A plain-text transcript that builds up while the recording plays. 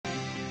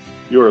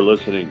You are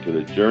listening to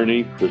the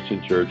Journey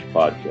Christian Church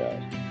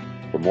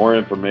podcast. For more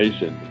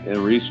information and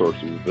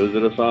resources,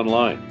 visit us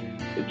online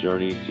at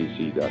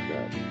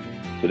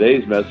journeycc.net.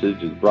 Today's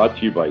message is brought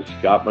to you by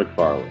Scott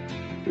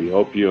McFarland. We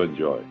hope you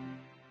enjoy.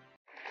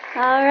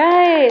 All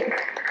right.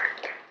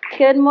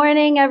 Good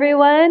morning,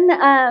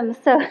 everyone.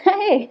 So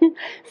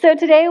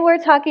today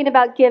we're talking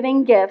about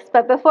giving gifts.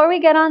 But before we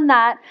get on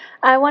that,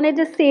 I wanted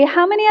to see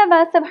how many of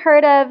us have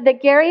heard of the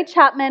Gary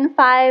Chapman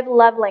 5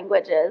 love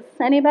languages.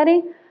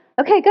 Anybody?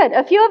 Okay, good.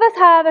 A few of us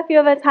have, a few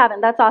of us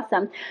haven't. That's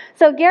awesome.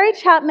 So Gary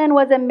Chapman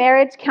was a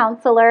marriage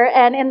counselor,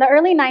 and in the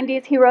early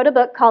 90s, he wrote a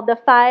book called The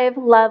 5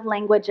 Love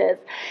Languages.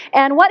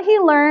 And what he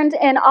learned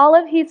in all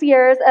of his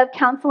years of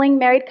counseling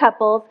married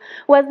couples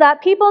was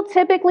that people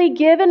typically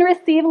give and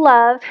receive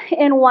love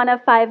in one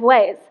of 5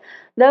 ways.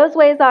 Those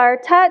ways are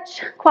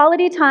touch,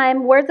 quality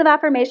time, words of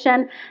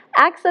affirmation,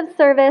 acts of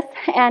service,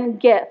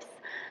 and gifts.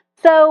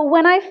 So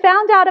when I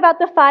found out about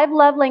the 5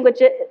 love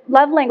languages,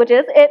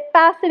 it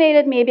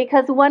fascinated me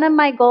because one of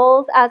my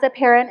goals as a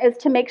parent is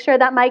to make sure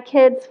that my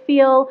kids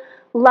feel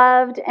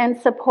loved and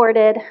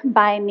supported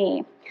by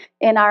me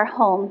in our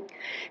home.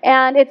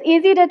 And it's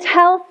easy to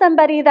tell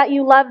somebody that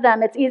you love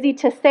them. It's easy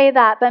to say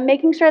that, but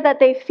making sure that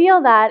they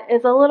feel that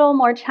is a little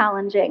more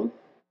challenging.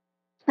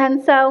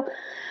 And so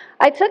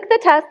I took the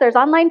test. There's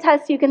online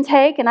tests you can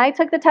take, and I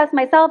took the test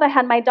myself. I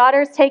had my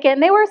daughters take it,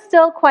 and they were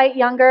still quite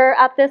younger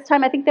at this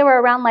time. I think they were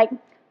around like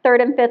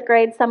 3rd and 5th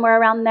grade, somewhere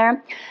around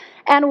there.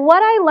 And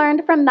what I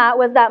learned from that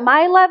was that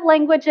my love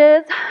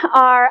languages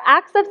are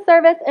acts of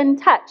service and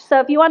touch.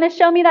 So if you want to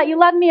show me that you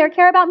love me or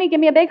care about me,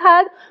 give me a big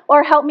hug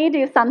or help me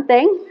do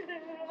something.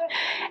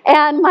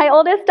 And my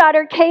oldest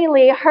daughter,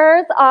 Kaylee,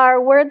 hers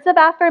are words of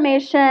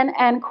affirmation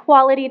and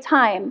quality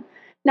time.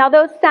 Now,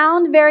 those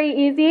sound very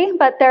easy,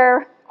 but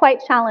they're quite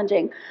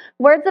challenging.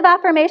 Words of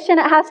affirmation,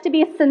 it has to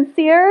be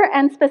sincere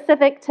and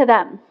specific to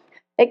them.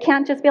 It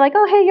can't just be like,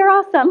 oh, hey, you're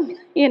awesome.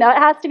 It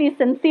has to be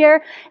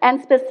sincere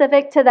and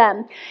specific to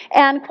them.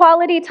 And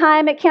quality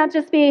time, it can't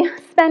just be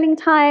spending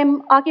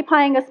time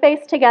occupying a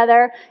space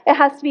together. It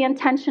has to be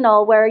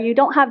intentional, where you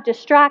don't have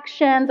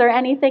distractions or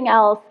anything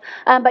else,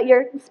 but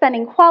you're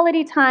spending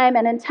quality time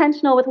and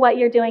intentional with what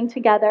you're doing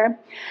together.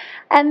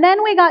 And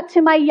then we got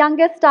to my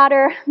youngest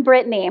daughter,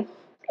 Brittany.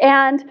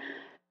 And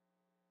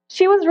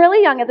she was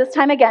really young at this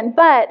time again,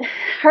 but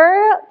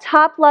her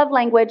top love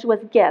language was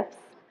gifts.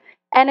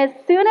 And as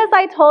soon as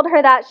I told her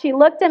that, she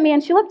looked at me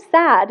and she looked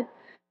sad.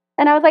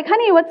 And I was like,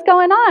 honey, what's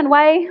going on?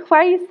 Why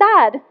are you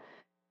sad?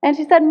 And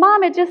she said,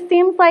 Mom, it just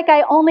seems like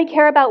I only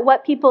care about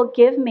what people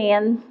give me,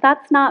 and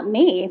that's not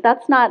me.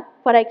 That's not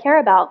what I care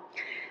about.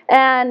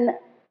 And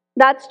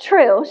that's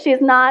true.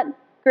 She's not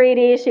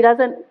greedy. She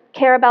doesn't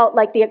care about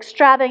like the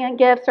extravagant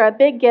gifts or a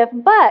big gift,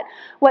 but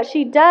what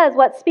she does,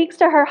 what speaks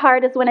to her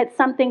heart, is when it's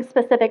something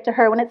specific to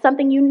her, when it's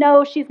something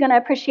she's going to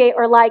appreciate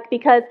or like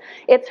because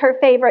it's her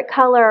favorite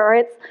color or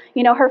it's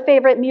her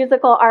favorite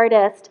musical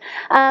artist.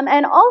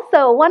 And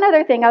also one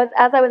other thing, as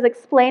I was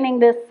explaining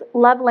this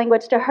love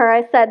language to her,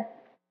 I said,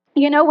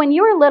 when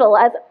you were little,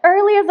 as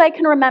early as I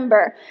can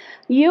remember,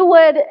 you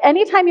would,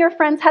 anytime your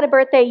friends had a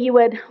birthday, you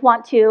would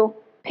want to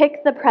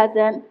pick the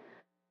present,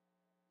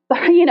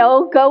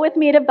 go with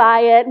me to buy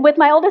it. With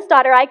my oldest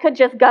daughter, I could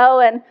just go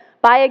and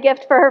buy a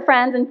gift for her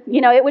friends and,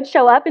 it would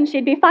show up and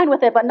she'd be fine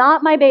with it, but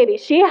not my baby.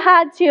 She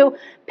had to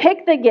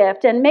pick the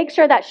gift and make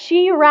sure that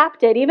she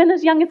wrapped it. Even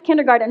as young as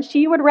kindergarten,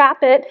 she would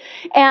wrap it,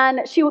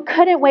 and she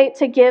couldn't wait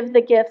to give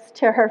the gifts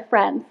to her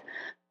friends.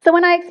 So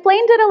when I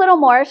explained it a little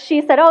more,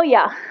 she said, oh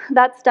yeah,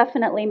 that's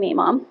definitely me,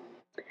 Mom.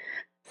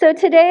 So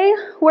today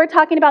we're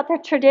talking about the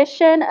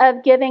tradition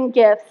of giving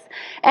gifts.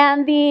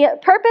 And the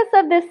purpose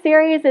of this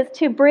series is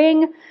to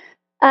bring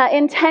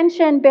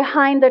intention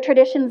behind the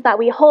traditions that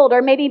we hold,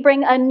 or maybe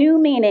bring a new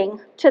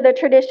meaning to the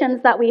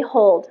traditions that we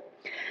hold.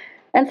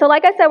 And so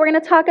like I said, we're going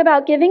to talk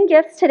about giving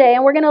gifts today,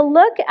 and we're going to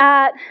look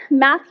at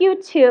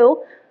Matthew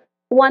 2,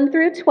 1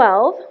 through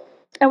 12.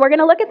 And we're going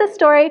to look at the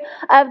story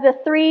of the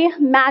 3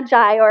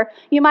 magi, or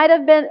you might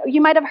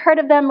have heard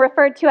of them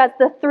referred to as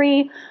the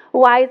 3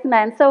 wise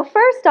men. So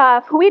first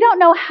off, we don't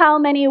know how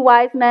many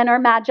wise men or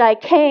magi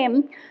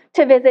came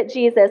to visit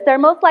Jesus. There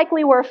most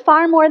likely were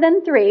far more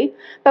than 3,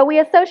 but we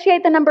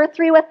associate the number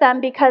 3 with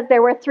them because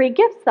there were 3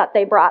 gifts that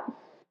they brought.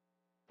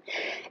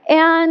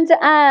 And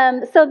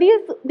so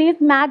these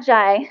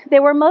magi, they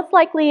were most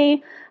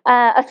likely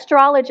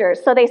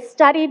astrologers. So they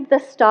studied the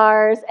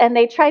stars and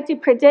they tried to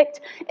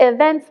predict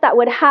events that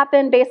would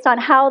happen based on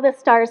how the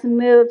stars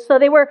moved. So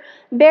they were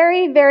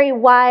very, very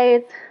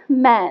wise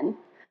men.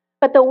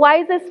 But the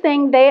wisest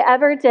thing they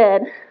ever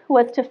did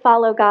was to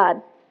follow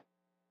God.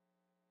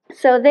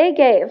 So they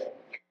gave.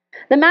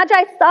 The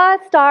Magi saw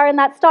a star, and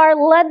that star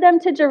led them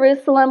to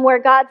Jerusalem, where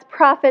God's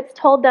prophets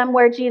told them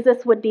where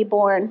Jesus would be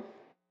born.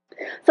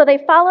 So they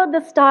followed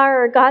the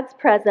star, or God's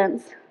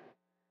presence,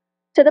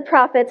 to the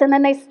prophets, and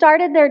then they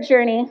started their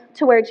journey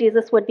to where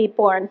Jesus would be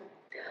born,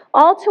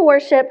 all to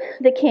worship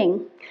the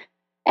King.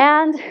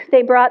 And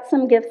they brought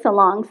some gifts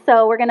along.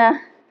 So I'm going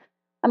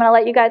to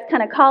let you guys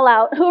kind of call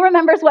out. Who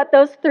remembers what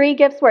those 3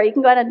 gifts were? You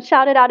can go ahead and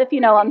shout it out if you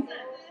know them.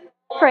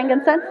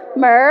 frankincense,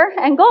 myrrh,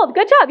 and gold.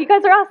 Good job. You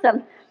guys are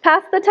awesome.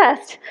 Pass the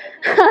test.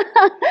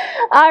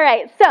 All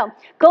right. So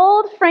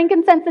gold,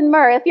 frankincense, and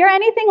myrrh. If you're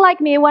anything like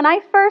me, when I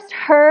first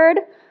heard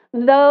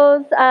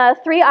those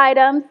three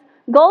items,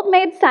 gold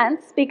made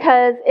sense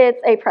because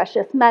it's a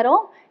precious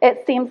metal.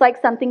 It seems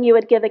like something you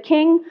would give a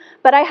king,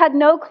 but I had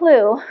no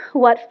clue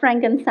what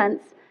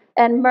frankincense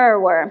and myrrh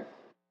were.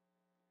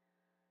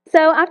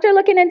 So after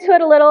looking into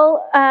it a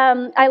little,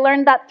 I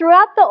learned that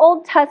throughout the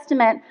Old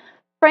Testament,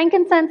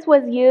 frankincense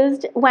was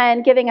used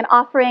when giving an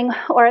offering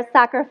or a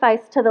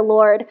sacrifice to the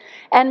Lord,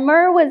 and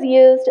myrrh was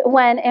used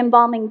when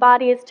embalming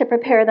bodies to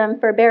prepare them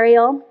for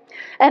burial.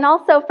 And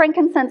also,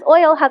 frankincense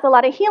oil has a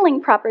lot of healing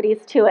properties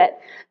to it.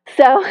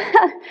 So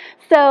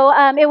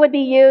it would be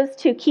used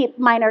to keep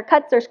minor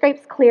cuts or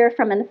scrapes clear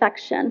from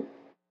infection.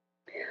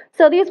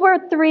 So these were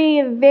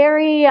three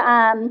very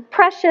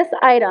precious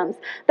items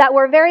that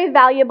were very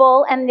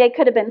valuable, and they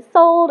could have been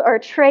sold or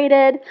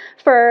traded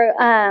for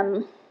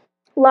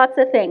lots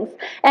of things.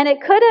 And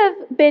it could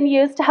have been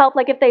used to help,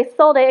 like if they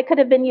sold it, it could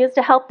have been used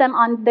to help them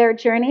on their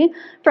journey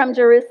from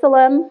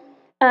Jerusalem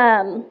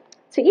to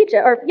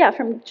Egypt,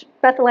 from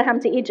Bethlehem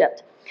to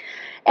Egypt.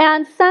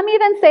 And some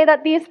even say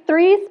that these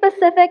three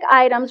specific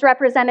items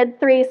represented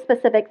three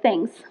specific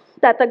things.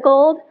 That the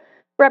gold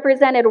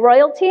represented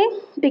royalty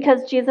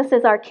because Jesus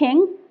is our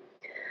king.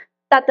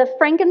 That the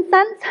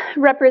frankincense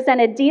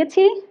represented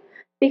deity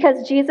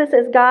because Jesus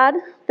is God,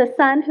 the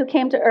Son who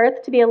came to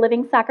earth to be a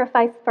living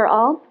sacrifice for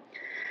all.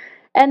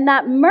 And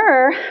that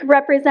myrrh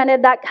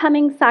represented that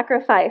coming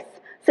sacrifice,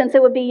 since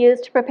it would be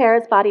used to prepare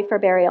his body for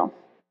burial.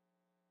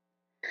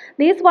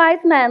 These wise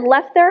men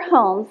left their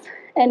homes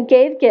and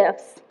gave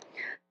gifts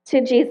to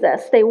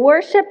Jesus. They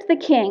worshiped the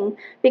king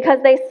because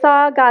they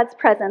saw God's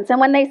presence. And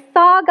when they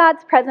saw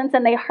God's presence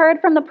and they heard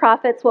from the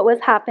prophets what was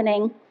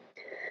happening,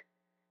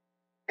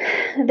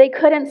 they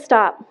couldn't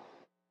stop.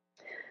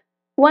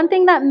 One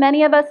thing that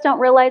many of us don't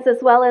realize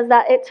as well is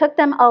that it took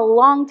them a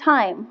long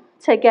time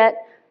to get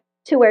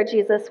to where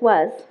Jesus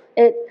was.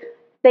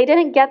 They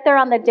didn't get there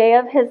on the day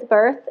of his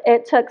birth.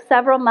 It took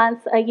several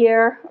months, a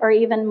year, or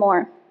even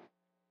more.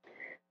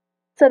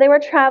 So they were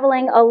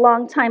traveling a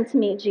long time to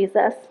meet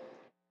Jesus.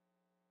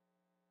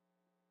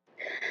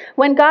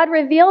 When God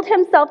revealed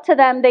himself to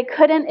them, they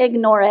couldn't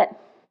ignore it.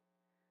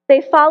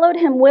 They followed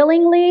him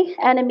willingly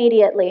and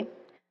immediately.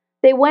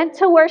 They went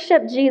to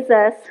worship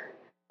Jesus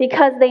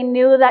because they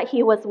knew that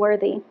he was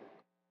worthy.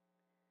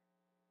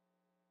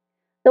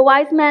 The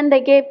wise men,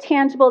 they gave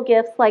tangible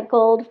gifts like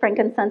gold,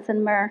 frankincense,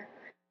 and myrrh,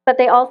 but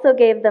they also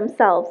gave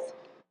themselves,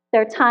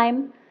 their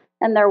time,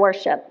 and their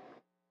worship.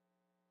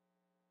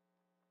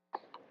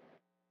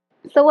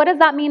 So what does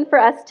that mean for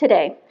us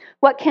today?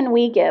 What can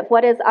we give?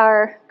 What is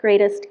our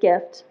greatest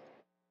gift?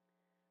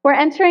 We're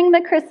entering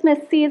the Christmas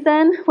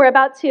season. We're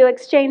about to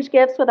exchange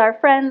gifts with our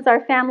friends, our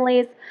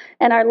families,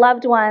 and our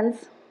loved ones,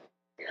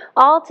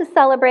 all to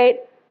celebrate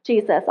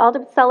Jesus, all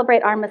to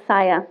celebrate our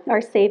Messiah,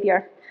 our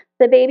Savior,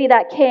 the baby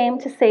that came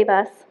to save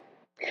us.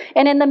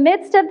 And in the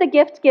midst of the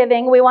gift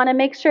giving, we want to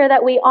make sure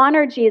that we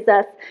honor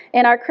Jesus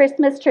in our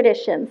Christmas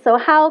tradition. So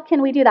how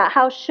can we do that?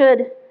 How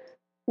should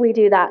we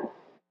do that?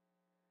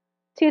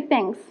 Two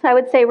things. I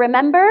would say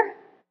remember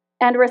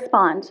and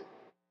respond.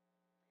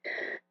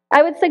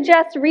 I would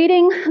suggest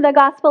reading the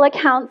gospel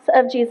accounts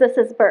of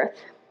Jesus' birth.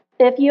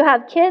 If you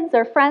have kids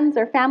or friends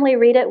or family,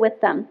 read it with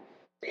them.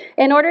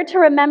 In order to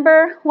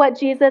remember what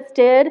Jesus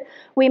did,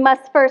 we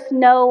must first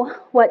know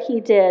what he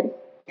did.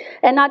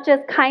 And not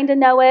just kind of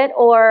know it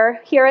or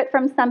hear it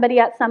from somebody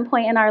at some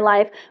point in our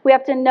life. We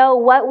have to know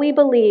what we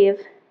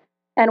believe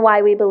and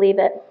why we believe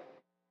it.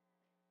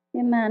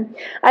 Amen.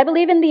 I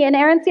believe in the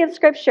inerrancy of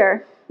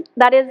Scripture.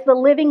 That is the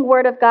living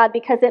Word of God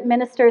because it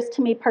ministers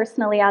to me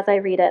personally as I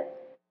read it.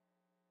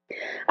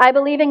 I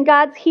believe in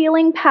God's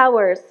healing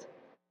powers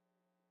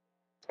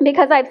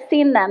because I've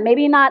seen them.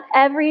 Maybe not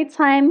every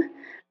time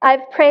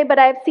I've prayed, but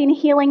I've seen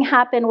healing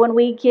happen when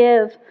we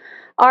give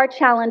our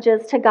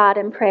challenges to God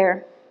in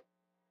prayer.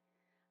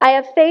 I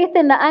have faith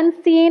in the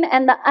unseen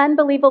and the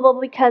unbelievable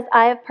because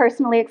I have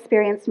personally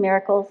experienced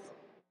miracles.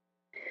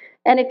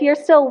 And if you're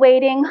still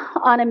waiting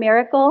on a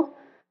miracle,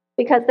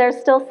 because there's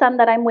still some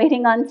that I'm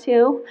waiting on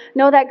too,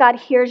 know that God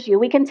hears you.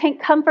 We can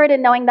take comfort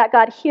in knowing that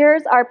God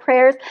hears our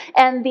prayers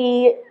and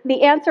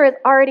the answer is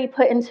already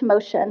put into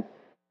motion.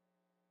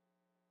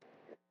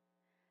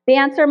 The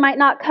answer might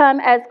not come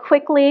as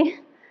quickly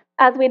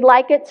as we'd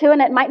like it to,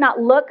 and it might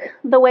not look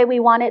the way we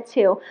want it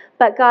to,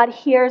 but God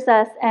hears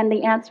us and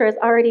the answer is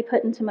already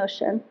put into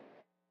motion.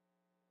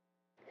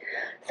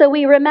 So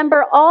we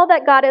remember all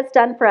that God has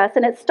done for us,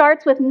 and it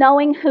starts with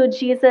knowing who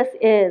Jesus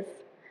is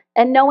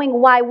and knowing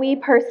why we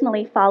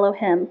personally follow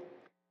him.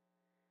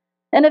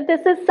 And if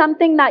this is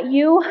something that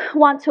you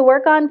want to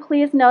work on,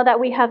 please know that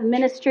we have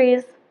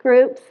ministries,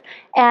 groups,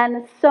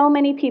 and so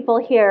many people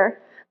here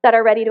that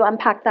are ready to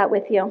unpack that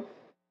with you.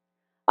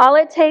 All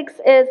it takes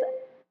is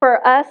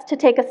for us to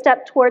take a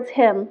step towards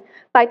him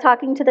by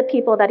talking to the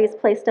people that he's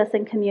placed us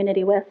in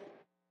community with.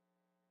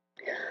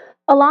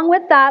 Along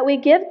with that, we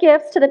give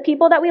gifts to the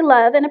people that we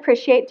love and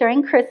appreciate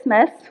during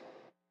Christmas.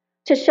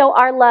 to show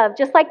our love.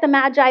 Just like the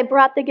Magi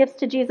brought the gifts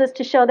to Jesus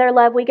to show their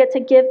love, we get to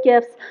give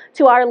gifts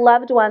to our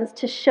loved ones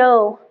to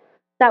show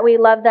that we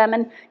love them.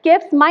 And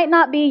gifts might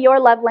not be your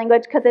love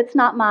language because it's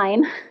not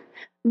mine.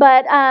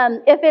 But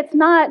if it's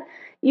not,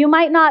 you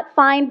might not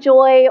find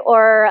joy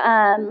or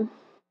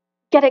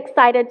get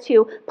excited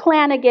to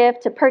plan a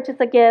gift, to purchase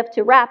a gift,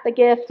 to wrap a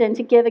gift, and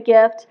to give a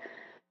gift.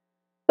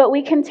 But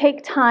we can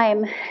take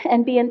time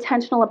and be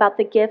intentional about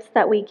the gifts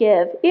that we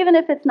give, even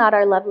if it's not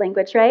our love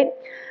language, right?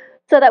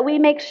 So that we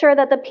make sure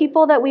that the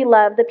people that we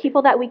love, the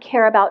people that we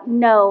care about,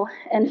 know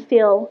and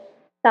feel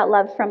that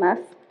love from us.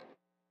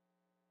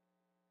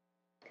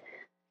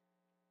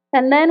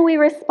 And then we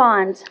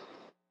respond.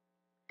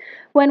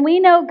 When we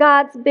know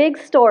God's big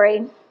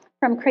story,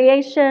 from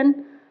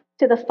creation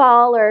to the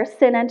fall or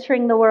sin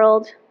entering the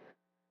world,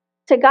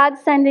 to God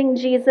sending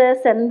Jesus,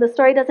 and the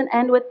story doesn't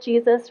end with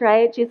Jesus,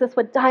 right? Jesus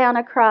would die on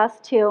a cross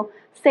to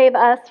save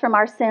us from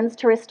our sins,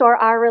 to restore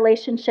our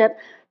relationship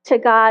to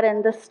God,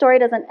 and the story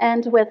doesn't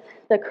end with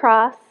the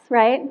cross,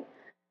 right?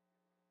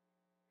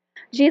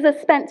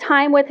 Jesus spent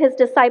time with his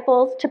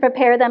disciples to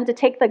prepare them to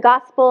take the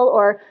gospel,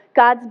 or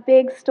God's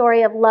big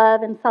story of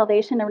love and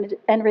salvation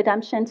and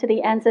redemption, to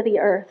the ends of the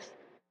earth.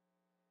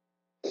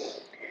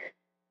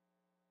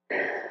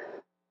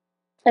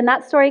 And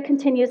that story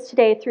continues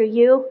today through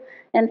you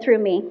and through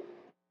me.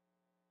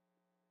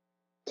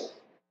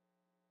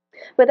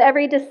 With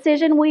every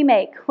decision we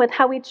make, with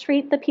how we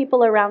treat the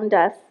people around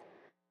us,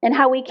 and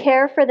how we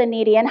care for the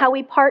needy, and how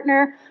we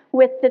partner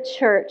with the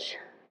church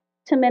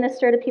to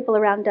minister to people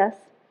around us.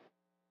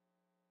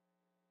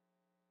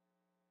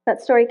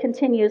 That story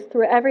continues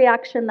through every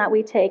action that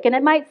we take. And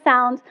it might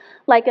sound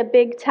like a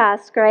big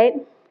task, right?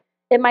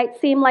 It might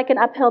seem like an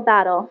uphill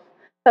battle,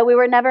 but we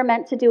were never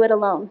meant to do it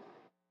alone.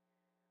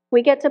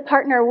 We get to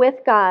partner with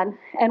God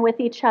and with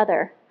each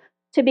other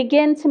to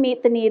begin to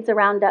meet the needs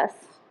around us.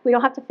 We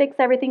don't have to fix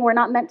everything. We're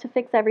not meant to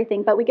fix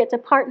everything, but we get to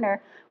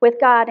partner with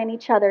God and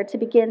each other to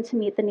begin to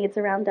meet the needs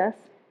around us.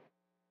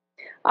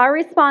 Our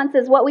response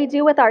is what we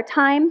do with our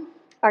time,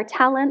 our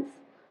talents,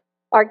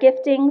 our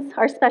giftings,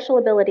 our special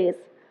abilities.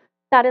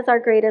 That is our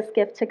greatest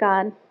gift to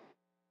God.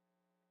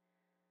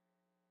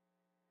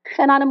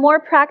 And on a more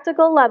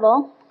practical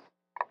level,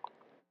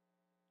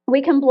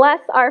 we can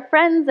bless our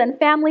friends and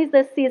families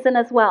this season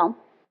as well.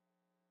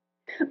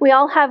 We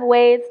all have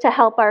ways to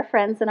help our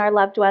friends and our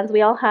loved ones.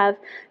 We all have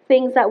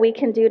things that we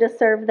can do to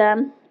serve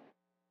them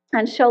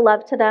and show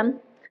love to them.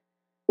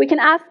 We can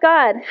ask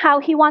God how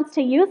he wants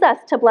to use us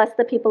to bless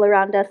the people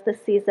around us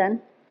this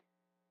season,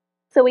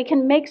 so we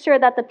can make sure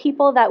that the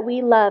people that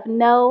we love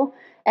know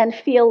and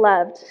feel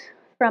loved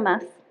from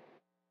us.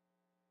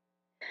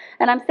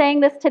 And I'm saying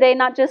this today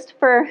not just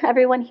for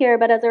everyone here,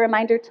 but as a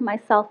reminder to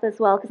myself as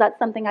well, because that's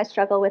something I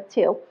struggle with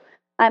too.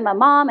 I'm a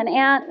mom, an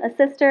aunt, a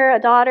sister, a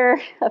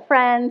daughter, a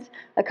friend,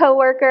 a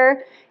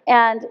coworker,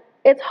 and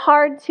it's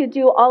hard to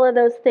do all of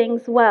those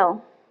things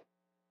well.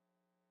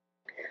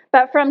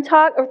 But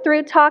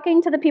through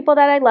talking to the people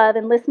that I love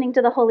and listening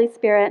to the Holy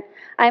Spirit,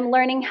 I'm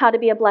learning how to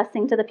be a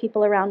blessing to the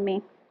people around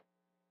me.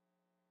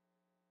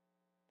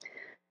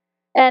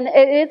 And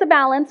it is a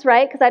balance,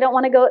 right? Because I don't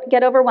want to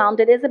get overwhelmed.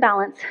 It is a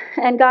balance.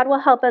 And God will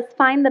help us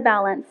find the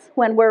balance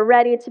when we're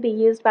ready to be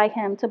used by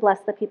him to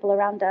bless the people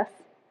around us.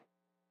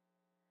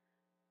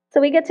 So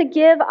we get to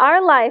give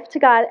our life to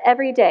God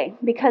every day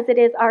because it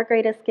is our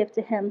greatest gift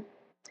to him.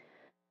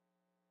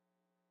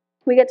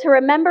 We get to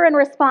remember and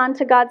respond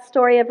to God's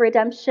story of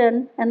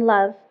redemption and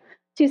love,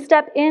 to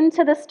step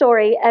into the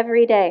story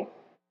every day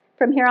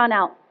from here on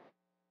out,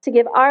 to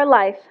give our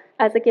life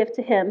as a gift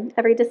to him.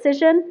 Every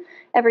decision,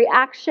 every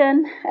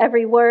action,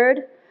 every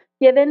word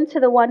given to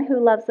the one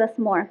who loves us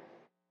more.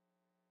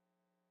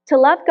 To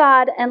love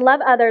God and love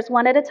others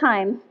one at a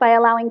time by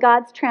allowing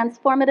God's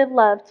transformative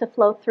love to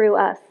flow through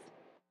us.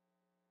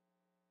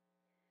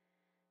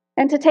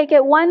 And to take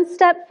it one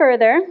step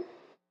further,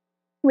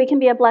 we can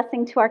be a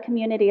blessing to our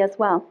community as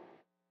well.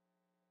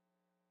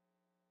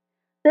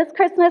 This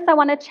Christmas, I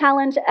want to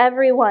challenge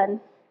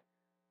everyone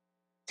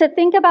to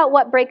think about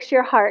what breaks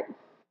your heart.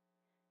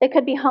 It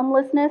could be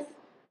homelessness.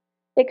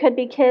 It could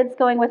be kids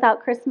going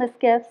without Christmas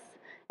gifts.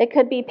 It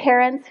could be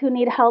parents who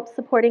need help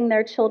supporting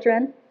their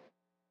children.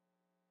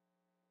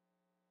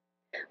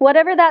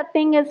 Whatever that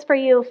thing is for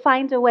you,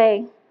 find a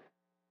way.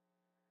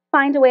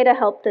 Find a way to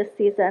help this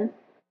season.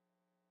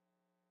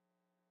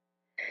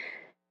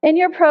 In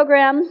your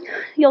program,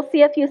 you'll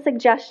see a few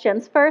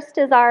suggestions. First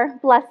is our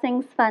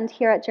Blessings Fund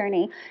here at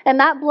Journey. And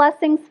that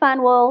Blessings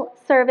Fund will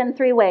serve in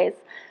 3 ways.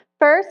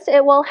 First,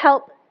 it will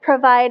help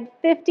provide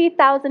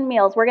 50,000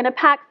 meals. We're going to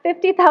pack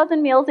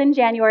 50,000 meals in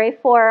January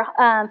for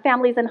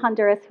families in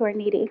Honduras who are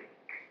needy.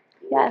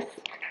 Yes.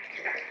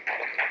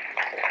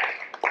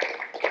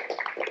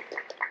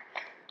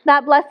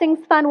 That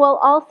Blessings Fund will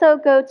also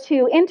go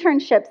to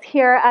internships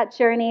here at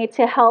Journey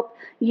to help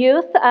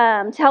youth,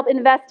 to help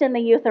invest in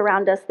the youth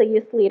around us, the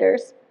youth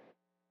leaders.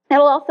 It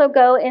will also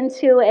go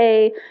into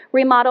a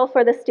remodel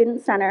for the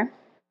Student Center.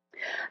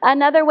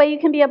 Another way you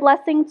can be a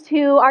blessing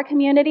to our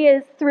community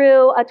is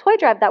through a toy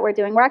drive that we're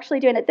doing. We're actually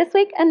doing it this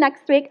week and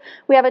next week.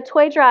 We have a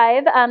toy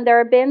drive. There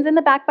are bins in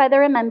the back by the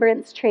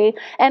Remembrance Tree,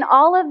 and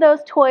all of those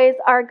toys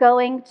are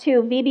going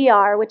to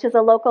VBR, which is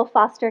a local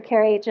foster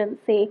care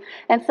agency.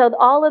 And so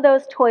all of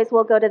those toys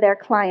will go to their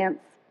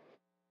clients.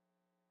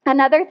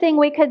 Another thing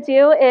we could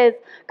do is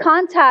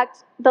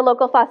contact the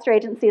local foster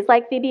agencies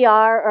like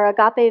VBR or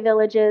Agape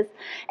Villages.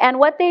 And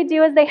what they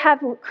do is they have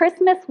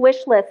Christmas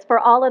wish lists for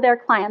all of their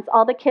clients,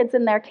 all the kids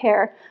in their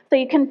care. So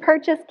you can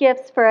purchase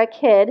gifts for a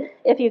kid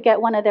if you get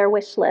one of their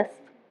wish lists.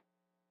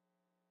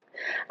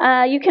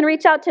 You can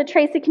reach out to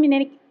Tracy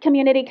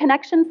Community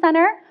Connection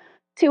Center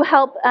to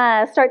help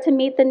start to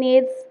meet the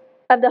needs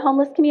of the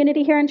homeless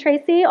community here in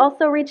Tracy.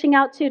 Also reaching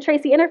out to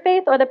Tracy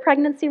Interfaith or the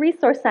Pregnancy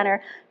Resource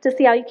Center to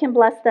see how you can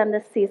bless them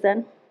this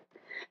season.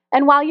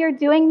 And while you're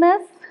doing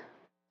this,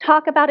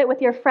 talk about it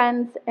with your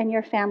friends and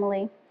your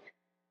family,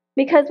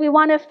 because we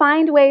want to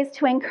find ways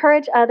to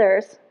encourage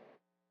others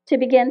to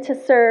begin to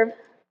serve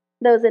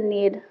those in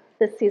need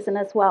this season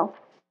as well.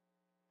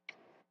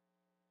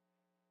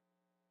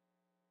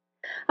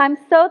 I'm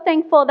so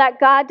thankful that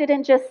God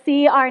didn't just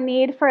see our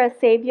need for a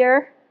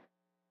Savior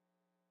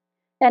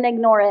and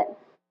ignore it.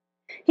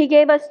 He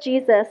gave us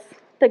Jesus,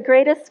 the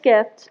greatest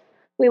gift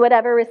we would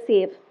ever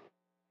receive.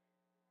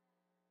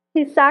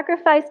 He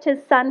sacrificed his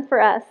Son for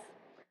us.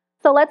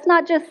 So let's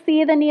not just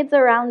see the needs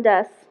around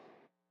us.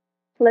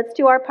 Let's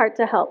do our part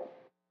to help.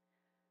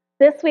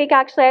 This week,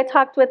 actually, I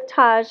talked with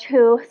Taj,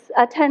 who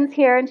attends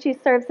here, and she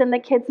serves in the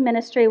kids'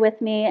 ministry with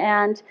me,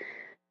 and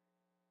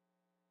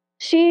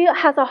she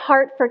has a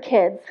heart for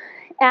kids.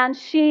 And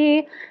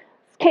she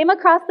came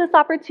across this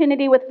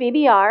opportunity with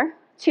VBR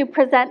to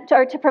present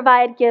or to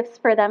provide gifts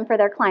for them, for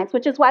their clients,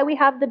 which is why we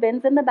have the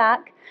bins in the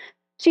back.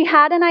 She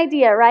had an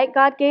idea, right?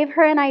 God gave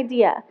her an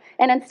idea.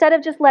 And instead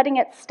of just letting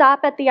it stop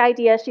at the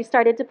idea, she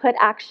started to put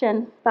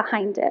action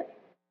behind it.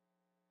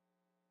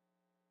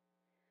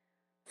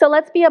 So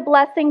let's be a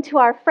blessing to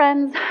our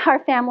friends, our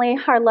family,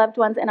 our loved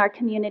ones, and our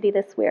community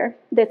this year.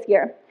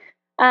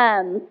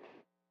 And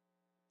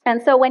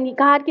so when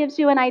God gives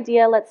you an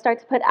idea, let's start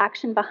to put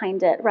action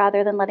behind it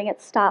rather than letting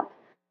it stop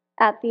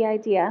at the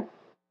idea.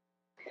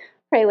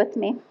 Pray with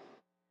me.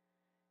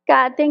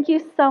 God, thank you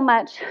so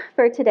much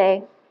for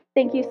today.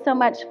 Thank you so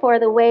much for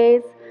the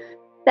ways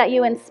that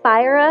you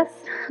inspire us,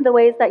 the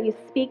ways that you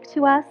speak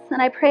to us.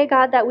 And I pray,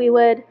 God, that we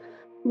would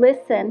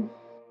listen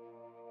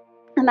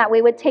and that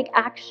we would take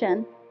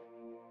action.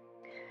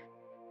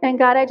 And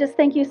God, I just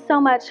thank you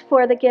so much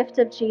for the gift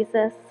of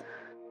Jesus.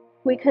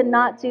 We could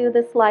not do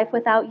this life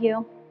without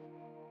you.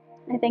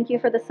 I thank you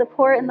for the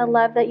support and the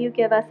love that you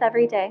give us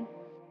every day.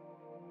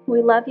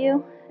 We love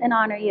you and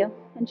honor you.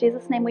 In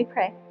Jesus' name we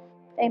pray.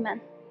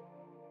 Amen.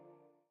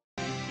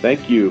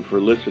 Thank you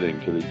for listening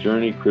to the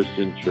Journey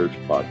Christian Church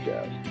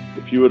podcast.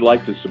 If you would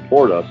like to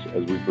support us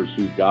as we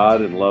pursue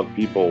God and love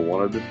people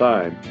one at a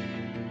time,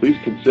 please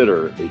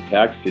consider a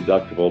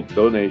tax-deductible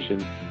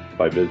donation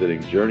by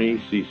visiting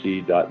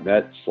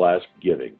journeycc.net/giving.